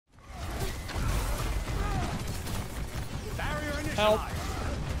Help.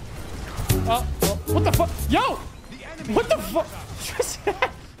 Oh, what the fuck? Yo! What the fuck?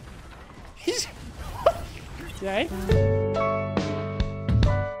 He's... Okay.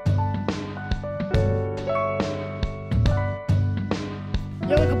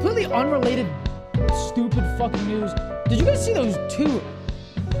 Yo, like completely unrelated, stupid fucking news. Did you guys see those two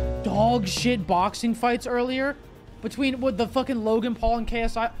dog shit boxing fights earlier? Between with the fucking Logan Paul and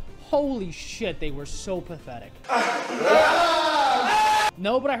KSI? Holy shit, they were so pathetic.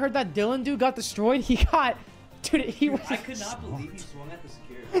 No, but I heard that Dylan dude got destroyed. He got... Dude, he was... I could not believe he swung at the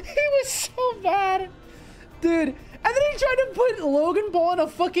security. He was so bad. Dude. And then he tried to put Logan Paul in a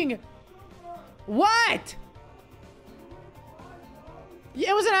fucking... What?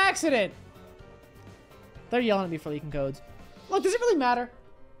 Yeah, it was an accident. They're yelling at me for leaking codes. Look, does it really matter?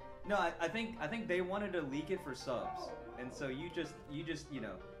 No, I think they wanted to leak it for subs. And so you just, you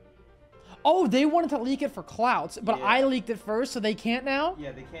know... Oh, they wanted to leak it for clouts, but Yeah. I leaked it first, so they can't now?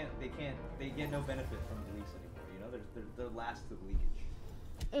 Yeah, they get no benefit from the leaks anymore, you know? They're last to the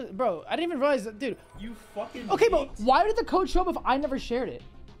leakage. Bro, I didn't even realize that, dude. You fucking Okay, leaked. but why did the code show up if I never shared it?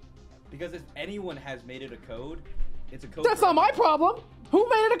 Because if anyone has made it a code, it's a code. That's not my problem. Who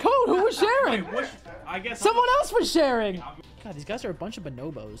made it a code? Who was sharing? Wait, I guess Someone else was sharing. God, these guys are a bunch of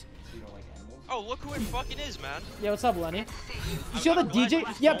bonobos. You don't like animals? Oh, look who it fucking is, man. Yeah, what's up, Lenny? You see how the DJ?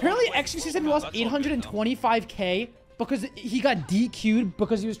 Yeah, apparently XQC said he lost 825K because he got DQ'd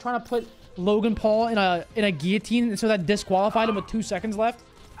because he was trying to put Logan Paul in a guillotine, and so that disqualified him with 2 seconds left.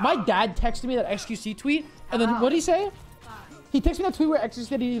 My dad texted me that XQC tweet, and then what did he say? He texted me that tweet where XQC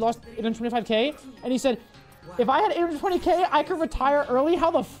said he lost 825K, and he said, if I had 820K, I could retire early. How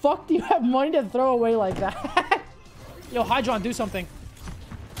the fuck do you have money to throw away like that? Yo, Hydron, do something.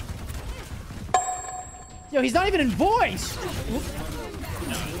 Yo, he's not even in voice.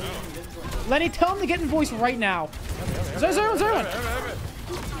 Lenny, tell him to get in voice right now. Zerwin.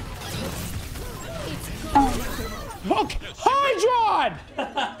 Okay, Hydron!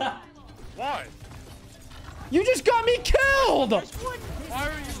 Why? You just got me killed! Why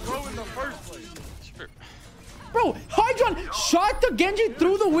are you low in the first place? Sure. Bro, Hydron shot the Genji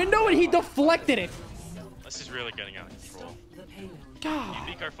through the window and he deflected it. This is really getting out of control. God.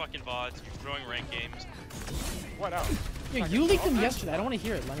 You leak our fucking VODs, you're throwing rank games. What else? Yo, you leaked them yesterday. I don't want to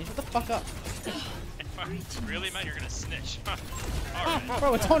hear it, Lenny. Shut the fuck up. Really, man? You're gonna snitch. Ah, Alright.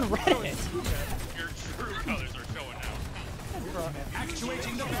 bro, it's on Reddit. Your true colors are showing now.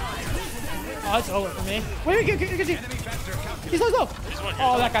 Oh, it's over for me. Wait, get. He's low.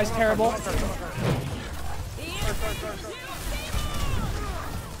 Oh, that guy's terrible.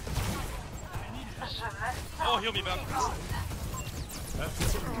 Oh, heal me, man.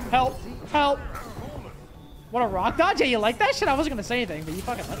 Help. What a rock dodge. Yeah, you like that shit? I wasn't gonna say anything, but you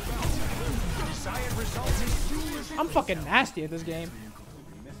fucking like it. I'm fucking nasty at this game.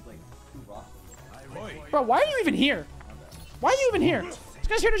 Bro, why are you even here? Why are you even here? This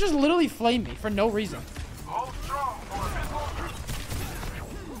guy's here to just literally flame me for no reason.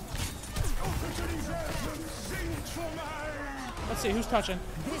 Let's see, who's touching?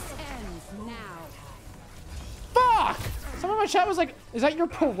 Fuck! Someone in my chat was like, is that your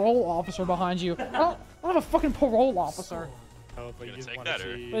parole officer behind you? I don't have a fucking parole officer. Oh, but You you gonna didn't take want that,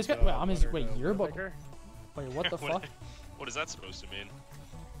 to or- see Wait, it's got- the wait, I'm his- letter wait, in the yearbook? sticker? Wait, what the fuck? What is that supposed to mean?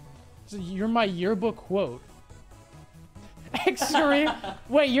 So you're my yearbook quote. Extreme.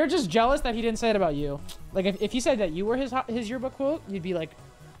 Wait, you're just jealous that he didn't say it about you. Like, if he said that you were his yearbook quote, you'd be like,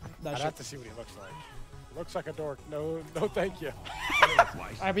 that I'd shit. have to see what he looks like. He looks like a dork. No, thank you.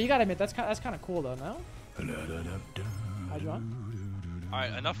 Alright, but you gotta admit, that's kind of cool, though, no? How'd you want?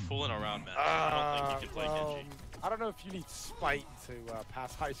 Alright, enough fooling around, man. I don't think you can play Genji. I don't know if you need spite to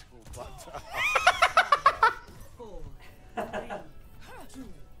pass high school, but... 4, 3, 2,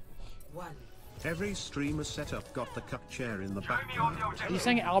 1. Every streamer setup got the cuck chair in the background. Are you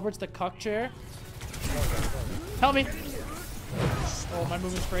saying Albert's the cuck chair? Help me! Oh, my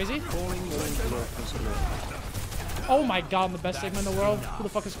movement's crazy. Oh my god, I'm the best Sigma in the world. Who the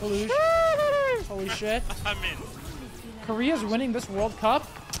fuck is Faluge? Holy shit. I'm in. Korea's winning this World Cup?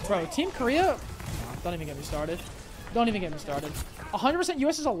 Bro, Team Korea? Don't even get me started. Don't even get me started. 100%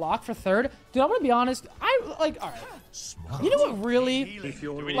 US is a lock for third. Dude, I'm gonna be honest. Alright. You know what really,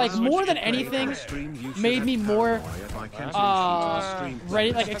 like, more than anything, made me more,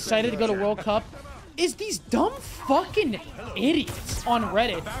 ready, like, excited to go to World Cup? Is these dumb fucking idiots on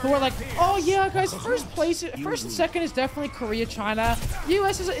Reddit who are like, oh yeah, guys, first and second is definitely Korea, China.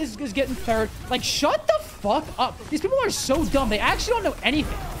 US is getting third. Like, shut the fuck up. These people are so dumb. They actually don't know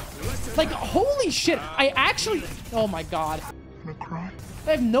anything. Like, holy shit. Oh my god.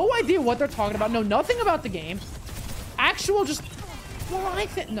 I have no idea what they're talking about. Know nothing about the game. Actual just Well, I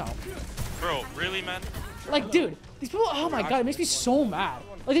think no. Bro, really, man? Like, dude, these people. Oh my god, it makes me so mad.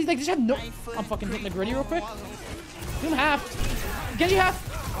 Like, they just have no. I'm fucking hitting the gritty real quick. Do him half. Genji half.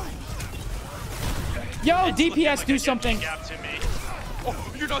 Yo, DPS, do something. Gap to me.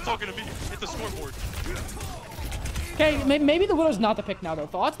 Oh, you're not talking to me. Hit the scoreboard. Okay, maybe the Widow's not the pick now, though.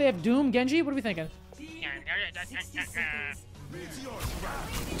 Thoughts? They have Doom, Genji. What are we thinking?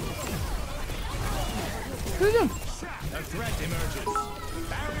 Who's Doom?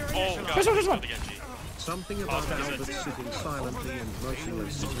 Oh, God. This one. Something about Albert sitting silently and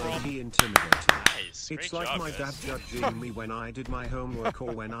motionless made me intimidated. Nice. It's Great like job, my guys. dad judging me when I did my homework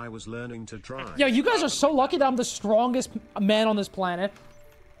or when I was learning to drive. Yo, you guys are so lucky that I'm the strongest man on this planet.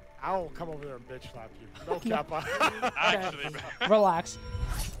 I'll come over there and bitch slap you. No kappa. Actually, bro. Relax.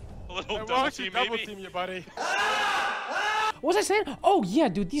 A little Hey, double why don't you team, double maybe? team you, buddy? What was I saying? Oh, yeah,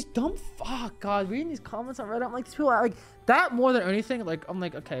 dude, these dumb... Fuck, God, reading these comments on Reddit, I'm like, these people are like... That more than anything, like, I'm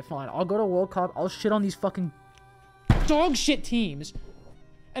like, okay, fine. I'll go to World Cup. I'll shit on these fucking dog shit teams.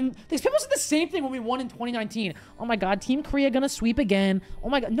 And these people said the same thing when we won in 2019. Oh, my God, Team Korea gonna sweep again. Oh,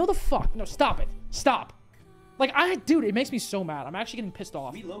 my God. No, the fuck. No, stop it. Stop. Like, dude, it makes me so mad. I'm actually getting pissed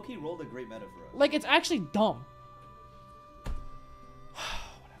off. We low-key rolled a great meta for us. Like, it's actually dumb.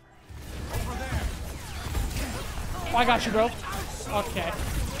 Oh, I got you, bro. Okay.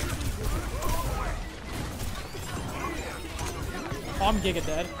 Oh, I'm giga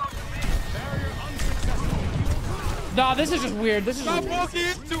dead. Nah, this is just weird. This is Stop just weird. walking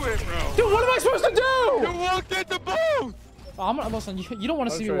into it, bro. Dude, what am I supposed to do? You walked into both. Oh, I'm gonna listen. You don't want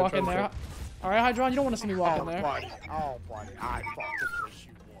to see me walk in there. All right, Hydron, you don't want to see me walk in there. Buddy. Oh, buddy. I fucking wish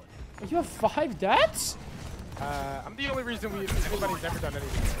you would. You have 5 deaths? I'm the only reason anybody's ever done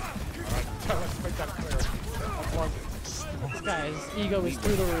anything. Alright, so let's make that clear. This guy's ego is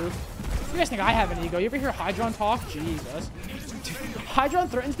through the roof. You guys think I have an ego? You ever hear Hydron talk? Jesus. Hydron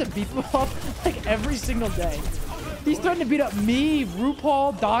threatens to beat people up like every single day. He's threatening to beat up me,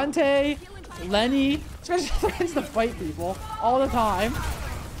 RuPaul, Dante, Lenny. This guy just threatens to fight people all the time.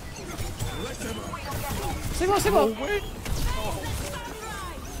 Signal.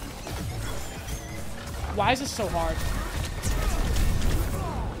 Why is this so hard?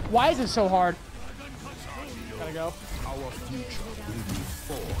 Why is it so hard? Gotta go. Our future will be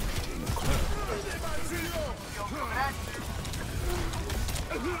forged in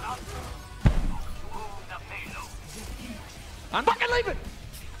I'm fucking leaving!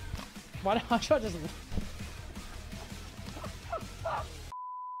 Why did I just...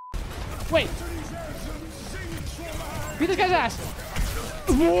 Wait! Beat this guy's ass!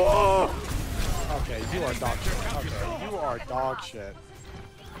 Whoa! Okay, you are dog shit. Okay, you are dog shit.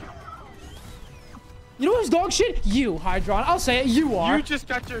 You know who's dog shit? You, Hydron. I'll say it. You are. You just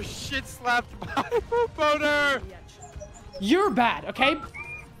got your shit slapped by a boner. You're bad, okay?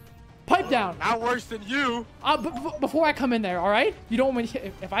 Pipe down. Not worse than you. Before I come in there, all right? You don't want me.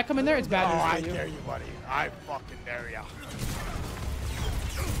 If I come in there, it's bad Oh, I news for you. dare you, buddy. I fucking dare ya.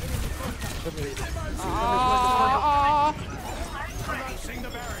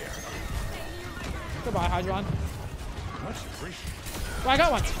 Goodbye, Hydron. Oh, I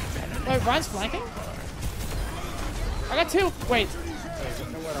got one. Wait, Ryan's flanking? I got 2. Wait.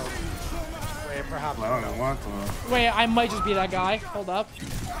 Wait, perhaps. I don't want to. Wait, I might just be that guy. Hold up.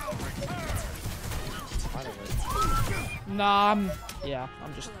 Nah,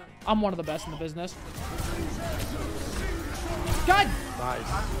 I'm one of the best in the business. God! Nice.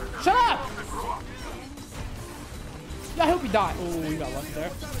 Shut up! Yeah, I hope you die. Oh, you got lucky there.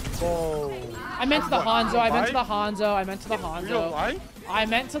 Whoa. I meant to the Hanzo. I meant to the Hanzo. I meant to the Real Hanzo. life? I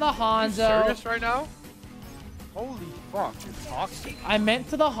meant to the Hanzo. Serious right now? Holy fuck, you're toxic. I meant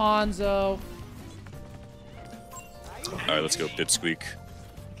to the Hanzo. Alright, let's go Pitsqueak.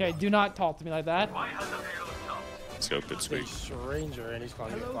 Okay, do not talk to me like that. Let's go A Pitsqueak. stranger and he's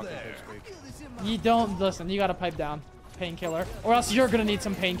calling you a fucking bitch. You don't listen. You gotta pipe down, painkiller, or else you're gonna need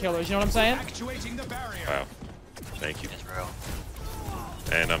some painkillers. You know what I'm saying? Wow. Thank you.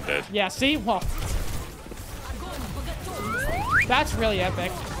 And I'm dead. Yeah. See? Well, that's really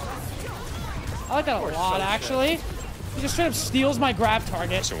epic. I like that a lot, actually. He just straight up steals my grab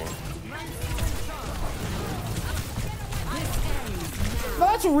target. So,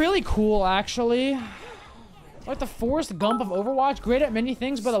 That's really cool, actually. Like the Forrest Gump of Overwatch, great at many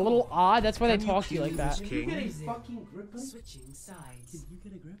things, but a little odd. That's why they talk to you like that. Switching sides.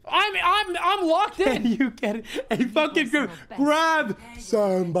 I'm locked in. You get a fucking grab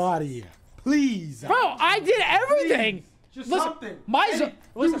somebody, please. Bro, I did everything. Just Listen, something.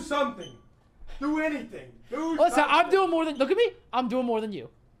 do Do something. Do anything. Do Listen, something. I'm doing more than. Look at me. I'm doing more than you.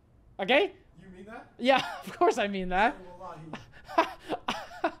 Okay? You mean that? Yeah, of course I mean that.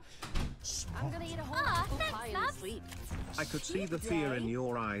 I could see the fear in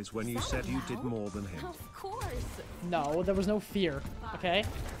your eyes when you said you did more than him. Of course. No, there was no fear. Okay.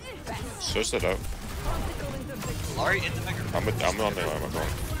 Switch that up. Larry in the bigger. I'm on there. I'm going.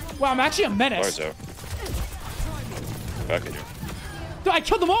 Wow, I'm actually a menace. Larry's out. Back in you. Dude, I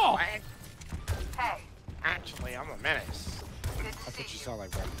killed them all. Actually, I'm a menace. That's what you sound like,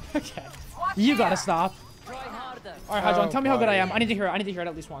 bro. Okay. You gotta stop. All right, Hadron, tell me how good I am. I need to hear it. I need to hear it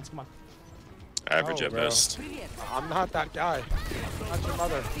at least once. Come on. Average Oh, at bro. best. I'm not that guy. I'm not your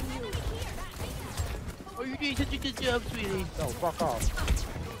mother. Oh, you're doing such a good job, sweetie. No, fuck off.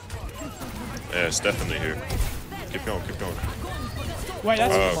 Yeah, it's definitely here. Keep going, keep going. Wait,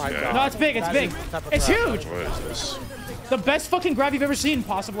 that's... Oh, my okay. God. No, it's big. It's That big. is the type of It's crap. huge. What is this? The best fucking grab you've ever seen,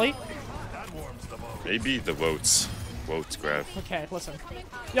 possibly. Maybe the Woats. Woats grab. Okay, listen.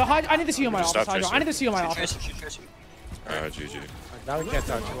 Yo, I need to see you in my Just office, stop Hydro. tracing. I need to see you in my Shoot office. Tracer, shoot Tracer. GG. Now we can't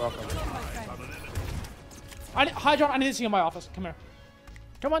touch. You're welcome. Hydro, I need to see you in my office. Come here.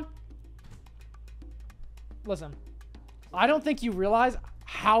 Come on. Listen. I don't think you realize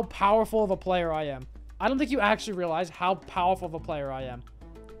how powerful of a player I am. I don't think you actually realize how powerful of a player I am.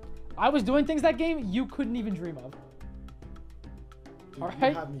 I was doing things that game you couldn't even dream of. Dude,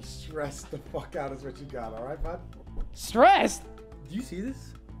 Alright? You have me stressed the fuck out is what you got, alright, bud? Stressed? Do you see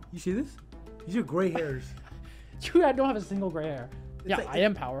this? You see this? These are gray hairs. Dude, I don't have a single gray hair. Yeah, like- I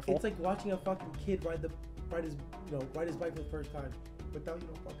am powerful. It's like watching a fucking kid ride his bike for the first time without,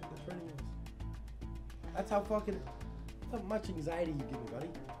 fucking the training wheels. That's how much anxiety you give me, buddy.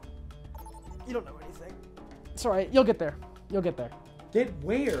 You don't know anything. It's alright. You'll get there. You'll get there. Get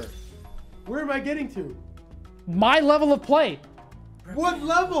where? Where am I getting to? My level of play. What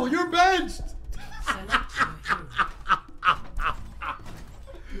level? You're benched! Select your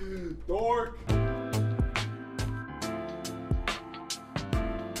hero. Dork!